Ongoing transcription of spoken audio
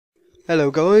Hello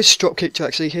guys, Dropkick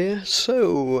actually here.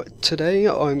 So today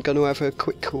I'm going to have a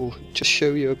quick call, just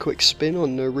show you a quick spin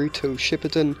on Naruto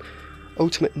Shippuden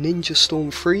Ultimate Ninja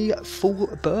Storm 3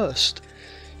 Full Burst.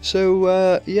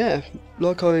 So yeah,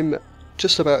 like I'm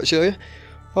just about to show you,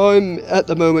 I'm at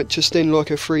the moment just in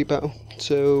like a free battle.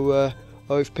 So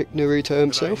I've picked Naruto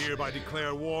himself.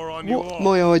 What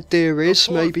my idea is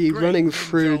maybe running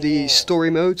through the story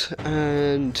mode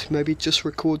and maybe just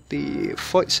record the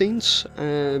fight scenes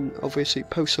and obviously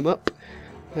post them up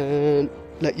and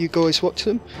let you guys watch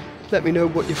them. Let me know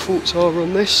what your thoughts are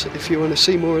on this. If you want to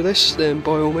see more of this, then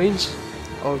by all means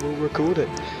I will record it.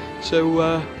 So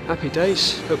happy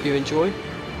days, hope you enjoy.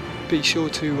 Be sure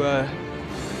to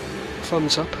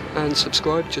thumbs up and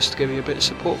subscribe just to give me a bit of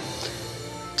support.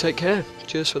 Take care,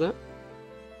 cheers for that.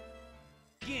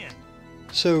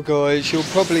 So guys, you'll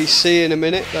probably see in a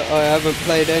minute that I haven't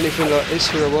played anything like this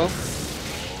for a while.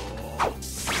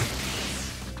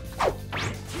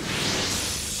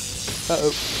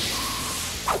 Uh-oh.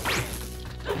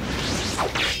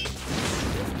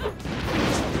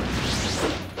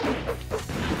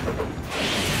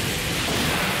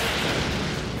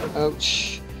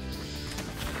 Ouch.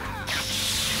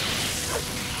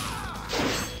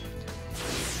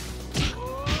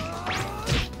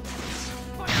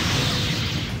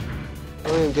 I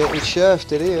am getting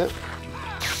shafted here.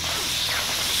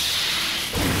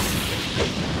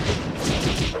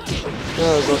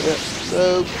 Oh, I got it.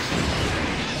 So,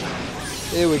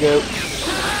 here we go.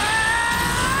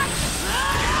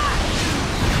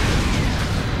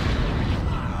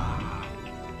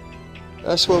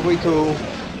 That's what we call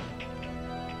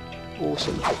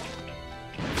awesome.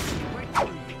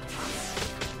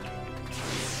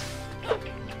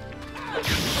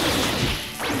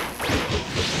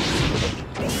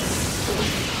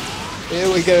 Here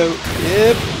we go.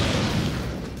 Yep.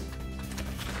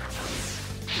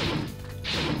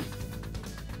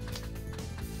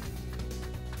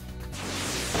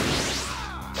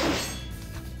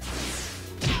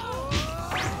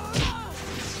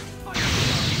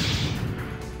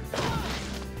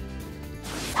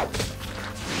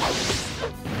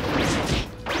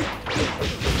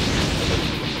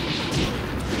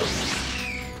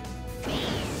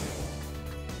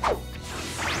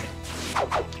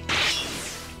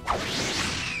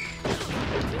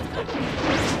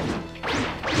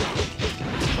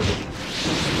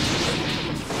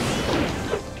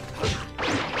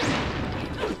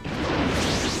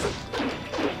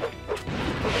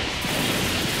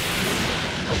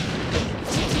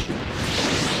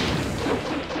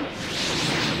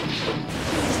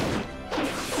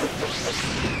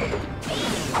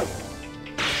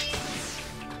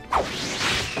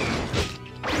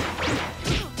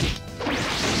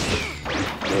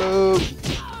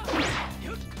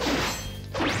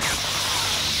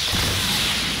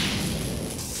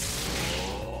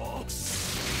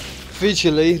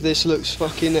 Visually, this looks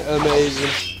fucking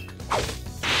amazing.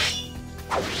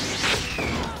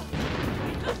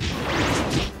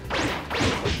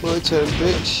 My turn,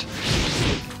 bitch.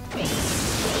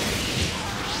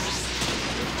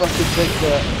 Fucking take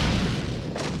that.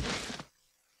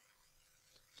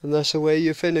 And that's the way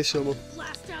you finish someone.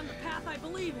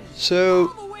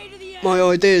 So, my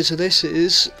ideas of this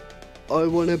is, I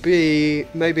want to be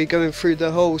maybe going through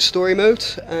the whole story mode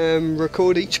and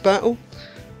record each battle.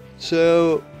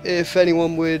 So if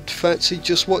anyone would fancy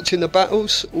just watching the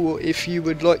battles, or if you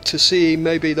would like to see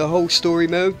maybe the whole story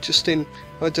mode just in,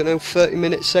 I don't know,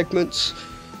 30-minute segments,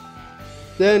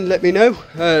 then let me know.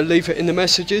 Leave it in the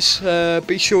messages.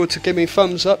 Be sure to give me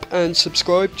thumbs up and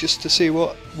subscribe just to see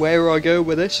where I go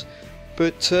with this.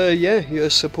 But yeah,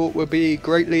 your support would be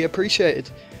greatly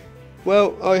appreciated.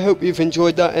 Well, I hope you've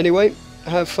enjoyed that anyway.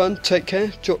 Have fun, take care,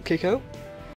 Dropkick out.